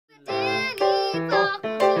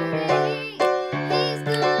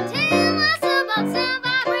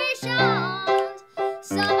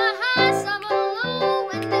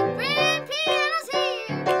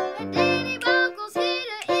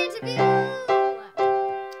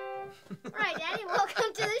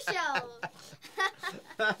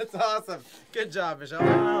awesome. Good job, Michelle.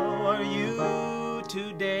 How are you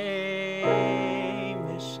today,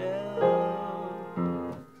 Michelle?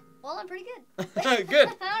 Well, I'm pretty good. Good.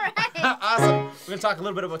 All right. Awesome. We're going to talk a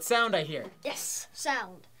little bit about sound, I hear. Yes,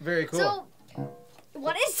 sound. Very cool. So,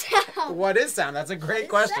 what is sound? What is sound? That's a great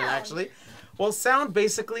question, sound? actually. Well, sound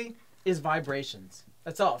basically is vibrations.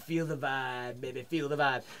 That's all. Feel the vibe, baby. Feel the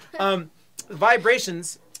vibe.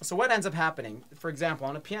 Vibrations. So what ends up happening, for example,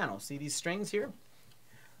 on a piano, see these strings here?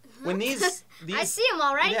 When these I see them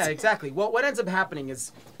all right. Yeah, exactly. Well, what ends up happening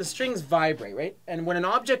is the strings vibrate, right? And when an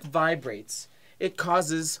object vibrates, it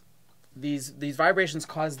causes these vibrations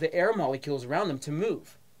cause the air molecules around them to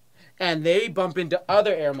move. And they bump into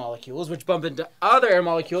other air molecules, which bump into other air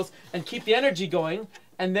molecules and keep the energy going.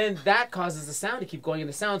 And then that causes the sound to keep going, and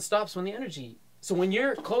the sound stops when the energy. So when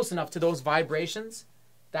you're close enough to those vibrations,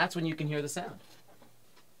 that's when you can hear the sound.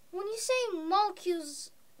 When you say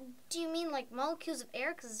molecules, do you mean like molecules of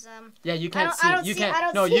air? Because yeah, you can't see. I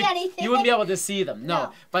don't see anything. You wouldn't be able to see them. No,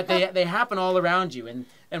 No. but they happen all around you, and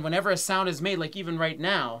whenever a sound is made, like even right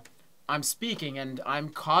now, I'm speaking and I'm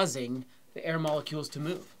causing the air molecules to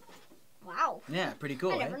move. Wow. Yeah, pretty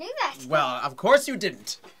cool. I never knew that. Well, of course you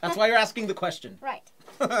didn't. That's why you're asking the question. Right.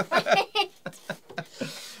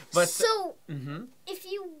 But so, if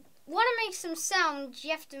you want to make some sound,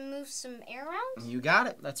 you have to move some air around? You got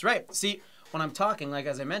it. That's right. See, when I'm talking, like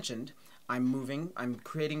as I mentioned, I'm moving, I'm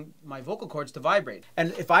creating my vocal cords to vibrate.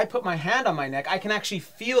 And if I put my hand on my neck, I can actually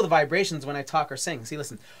feel the vibrations when I talk or sing. See,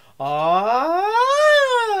 listen. Ah!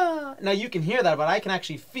 Now you can hear that, but I can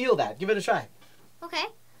actually feel that. Give it a try. Okay.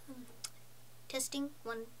 Testing.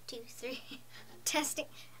 1, 2, 3. Testing.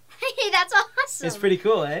 Hey, that's awesome. It's pretty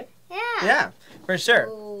cool, eh? Yeah. Yeah, for sure.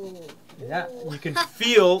 Ooh. Yeah, you can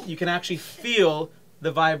actually feel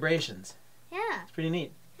the vibrations. Yeah. It's pretty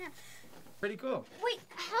neat. Yeah. Pretty cool. Wait,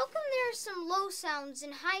 how come there are some low sounds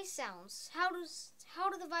and high sounds? How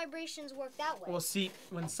do the vibrations work that way? Well, see,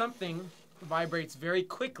 when something vibrates very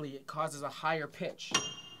quickly, it causes a higher pitch,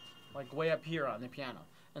 like way up here on the piano.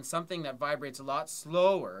 And something that vibrates a lot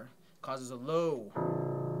slower causes a low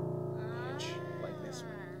pitch, like this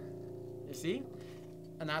one. You see?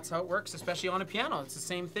 And that's how it works, especially on a piano. It's the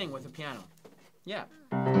same thing with a piano. Yeah.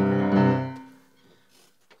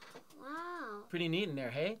 Wow. Pretty neat in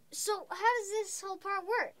there, hey? So how does this whole part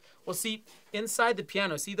work? Well, see, inside the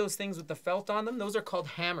piano, see those things with the felt on them? Those are called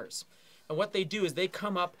hammers. And what they do is they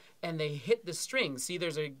come up and they hit the strings. See,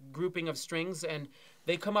 there's a grouping of strings, and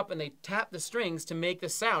they come up and they tap the strings to make the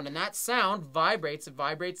sound. And that sound vibrates. It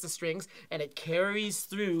vibrates the strings, and it carries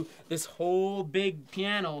through this whole big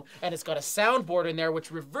piano. And it's got a soundboard in there which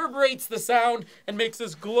reverberates the sound and makes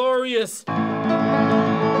this glorious...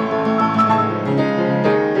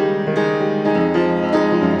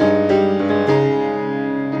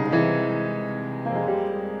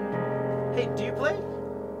 Hey, do you play?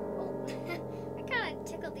 I kind of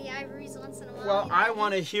tickled the ivories once in a while. Well, I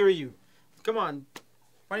want to hear you. Come on.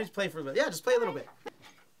 Why don't you just play for a bit? Yeah, just play a little bit.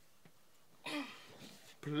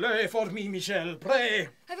 Play for me, Michelle. Play.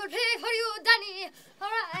 I will play for you, Danny. All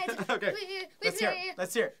right. Okay. Let's hear play. it.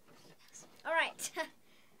 Let's hear it. All right.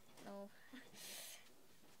 Oh.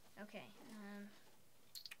 Okay.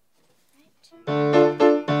 Right.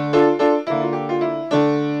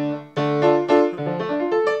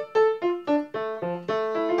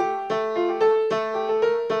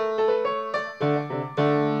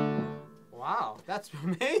 Wow, that's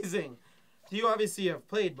amazing. You obviously have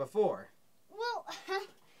played before. Well,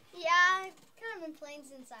 yeah, I've kind of been playing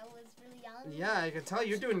since I was really young. Yeah, I can tell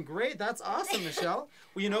you're doing great. That's awesome, Michelle.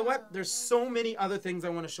 Well, you know what? There's so many other things I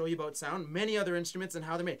want to show you about sound, many other instruments and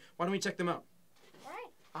how they're made. Why don't we check them out? All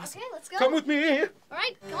right. Awesome. Okay, let's go. Come with me. All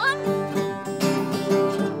right, come on.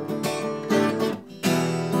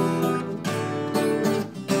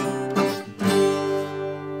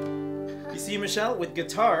 You see, Michelle, with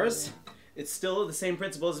guitars, it's still the same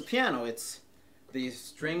principle as a piano. It's the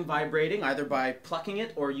string vibrating either by plucking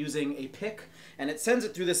it or using a pick, and it sends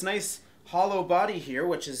it through this nice hollow body here,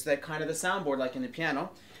 which is that kind of the soundboard like in the piano,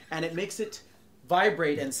 and it makes it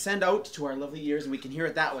vibrate and send out to our lovely ears, and we can hear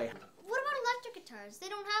it that way. What about electric guitars? They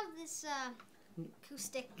don't have this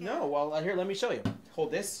acoustic... No, well, here, let me show you.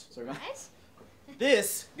 Hold this. Sorry, Nice.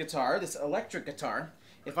 This guitar, this electric guitar,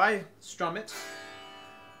 if I strum it,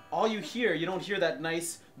 all you hear, you don't hear that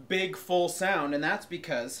nice, big, full sound, and that's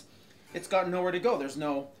because it's got nowhere to go. There's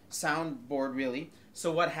no soundboard, really.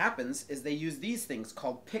 So what happens is they use these things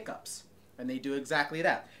called pickups, and they do exactly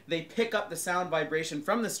that. They pick up the sound vibration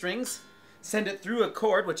from the strings, send it through a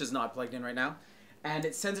cord, which is not plugged in right now, and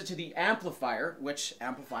it sends it to the amplifier, which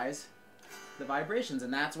amplifies the vibrations,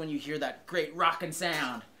 and that's when you hear that great rockin'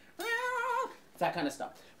 sound. that kind of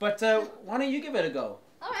stuff. But why don't you give it a go?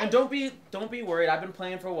 All right. And don't be worried. I've been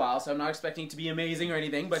playing for a while, so I'm not expecting it to be amazing or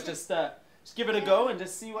anything. But just give it a go and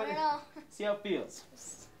just see see how it feels.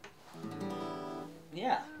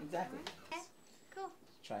 Yeah, exactly. Okay, cool.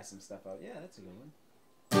 Try some stuff out. Yeah, that's a good one.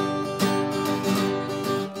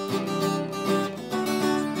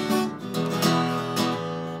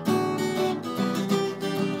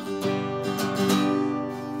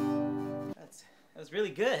 That was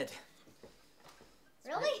really good.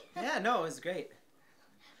 Really? Yeah, no, it was great.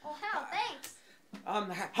 Oh, wow, thanks.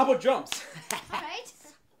 How about drums? All right.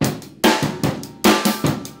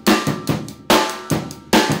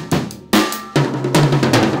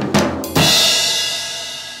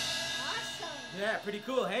 Awesome. Yeah, pretty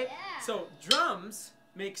cool, hey? Yeah. So drums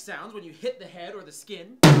make sounds when you hit the head or the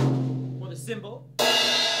skin or the cymbal.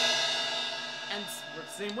 And the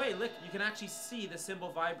same way, look, you can actually see the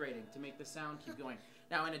cymbal vibrating to make the sound keep going.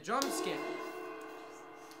 Now, in a drum skin,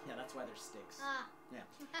 yeah, that's why there's sticks. Yeah.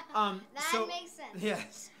 That makes sense.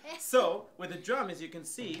 Yes. So, with a drum, as you can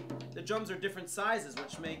see, the drums are different sizes,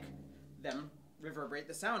 which make them reverberate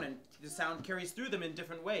the sound, and the sound carries through them in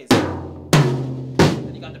different ways.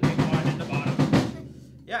 Then you got the big one in the bottom.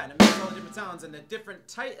 Yeah, and it makes all the different sounds, and the different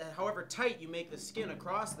however tight you make the skin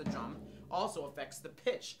across the drum also affects the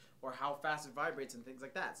pitch, or how fast it vibrates and things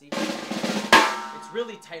like that. See? It's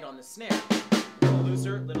really tight on the snare. Little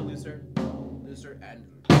looser, looser, and...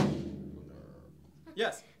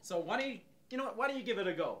 Yes. So why don't you give it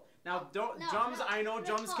a go? Now, drums. No, I know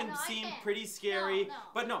drums no, can no, seem I can't. pretty scary, No.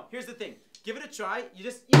 but no. Here's the thing. Give it a try.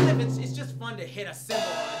 Even if it's just fun to hit a cymbal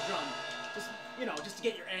on a drum, just to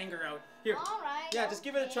get your anger out. Here. All right. Yeah, just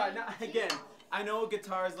give it a try. okay. Now, again, I know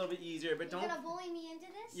guitar is a little bit easier, but don't. You're gonna bully me into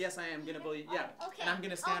this? Yes, I am gonna bully. Yeah. Okay. And I'm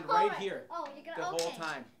gonna stand all right here Oh, you're the gonna. whole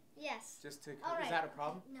time. Yes. Just to. All Is right. that a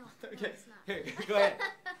problem? No. Okay. No, it's not. Here, go ahead.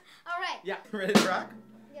 All right. Yeah. Ready to rock?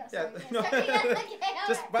 Yeah. Yeah, Sorry, no. yes. Okay, all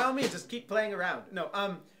Just right. by all means, just keep playing around. No,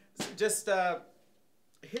 just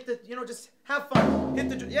hit the, just have fun. Hit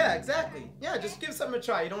the, yeah, exactly. Yeah, just give something a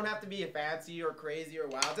try. You don't have to be a fancy or crazy or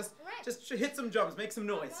wild. Right. Just hit some drums, make some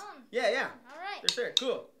noise. Drum. Yeah, yeah. All right. For sure.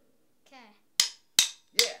 Cool. Okay.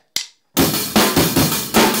 Yeah.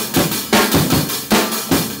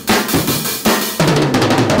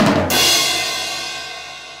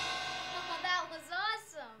 Oh, that was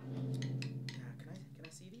awesome. Yeah, can I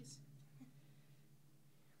see these?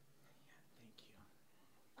 Yeah, thank you.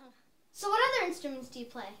 So what other instruments do you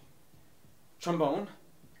play? Trombone.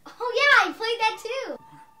 Oh yeah, I played that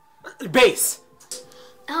too. Bass.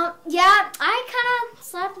 Yeah, I kind of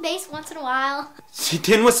slap the bass once in a while.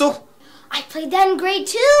 Tin whistle. I played that in grade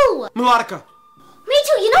 2. Melodica. Me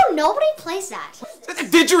too. Nobody plays that. That's a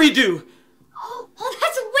didgeridoo. Oh,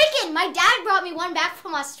 that's wicked. My dad brought me one back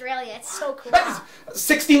from Australia. It's so cool. That is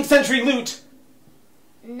 16th century lute.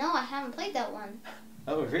 No, I haven't played that one.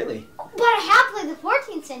 Oh, really? But I have played the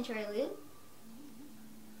 14th century lute.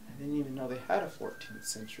 I didn't even know they had a 14th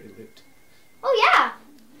century lute. Oh yeah.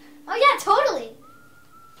 Oh yeah, totally.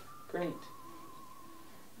 Great.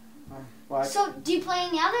 Well, So, do you play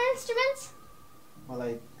any other instruments? well,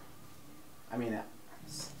 I mean,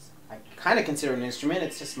 I kind of consider it an instrument.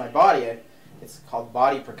 It's just my body. It's called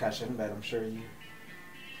body percussion, but I'm sure you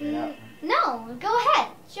play that one. No, go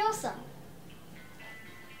ahead. Show some.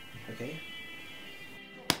 Okay.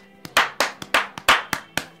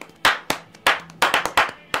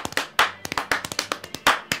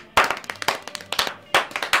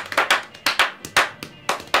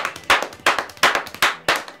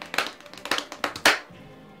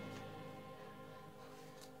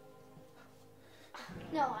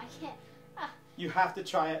 No, I can't. You have to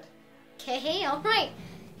try it. Okay, all right.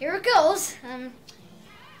 Here it goes.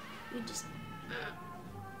 You just.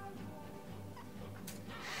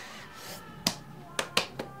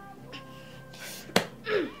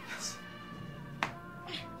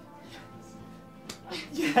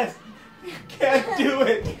 Yes. You can't do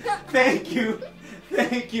it. Thank you.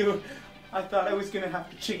 Thank you. I thought I was going to have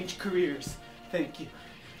to change careers. Thank you.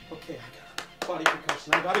 Okay, I got body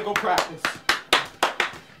percussion. I got to go practice.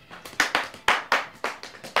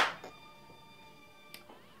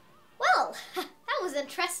 Well, that was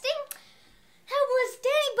interesting. That was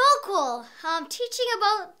Danny Balkwill teaching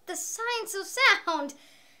about the science of sound.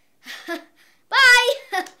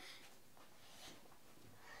 Bye.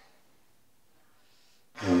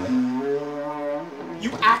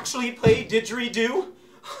 You actually play didgeridoo?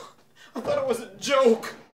 I thought it was a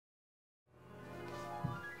joke.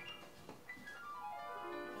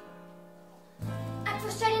 At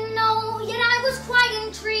first I didn't know, yet I was quite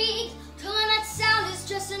intrigued to learn that sound is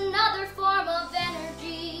just another form of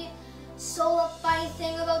energy. So the funny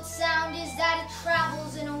thing about sound is that it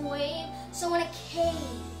travels in a wave. So in a cave,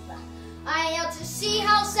 I yelled to see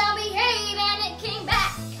how sound behaved, and it came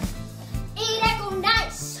back. It echoed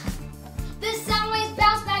nice. The sound waves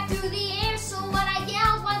bounced back through the air. So what I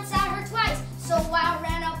yelled once, I heard twice. So I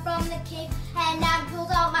ran up from the cave and I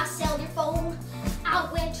pulled out my cellular phone. I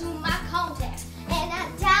went to my contacts and I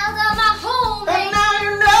dialed up my home. And now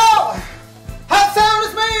you know how sound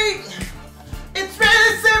is made. It's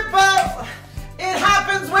really simple. It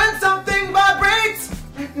happens when something vibrates.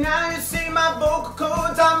 Now you see my vocal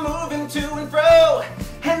cords are moving to and fro.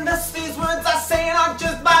 And thus these words I say are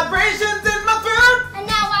just vibrations in my throat. And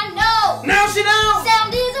now I know. Now she knows.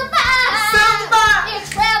 Sound is a vibe. Sound is a vibe. It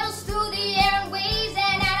travels through the air and waves,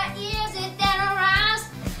 and out our ears it then arrives.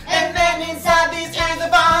 And then inside these ears of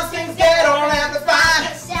ours, things get all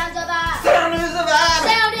amplified. Sound's a vibe. Sound is a vibe.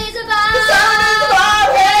 Sound is a vibe. Sound is a vibe.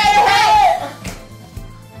 Hey, hey.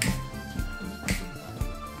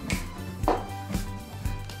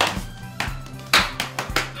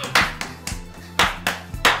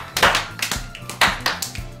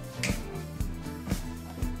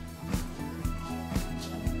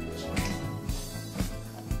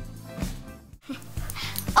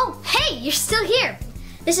 Oh, hey, you're still here.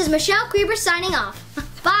 This is Michelle Creber signing off.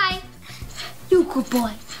 Bye. You good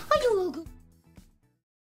boy.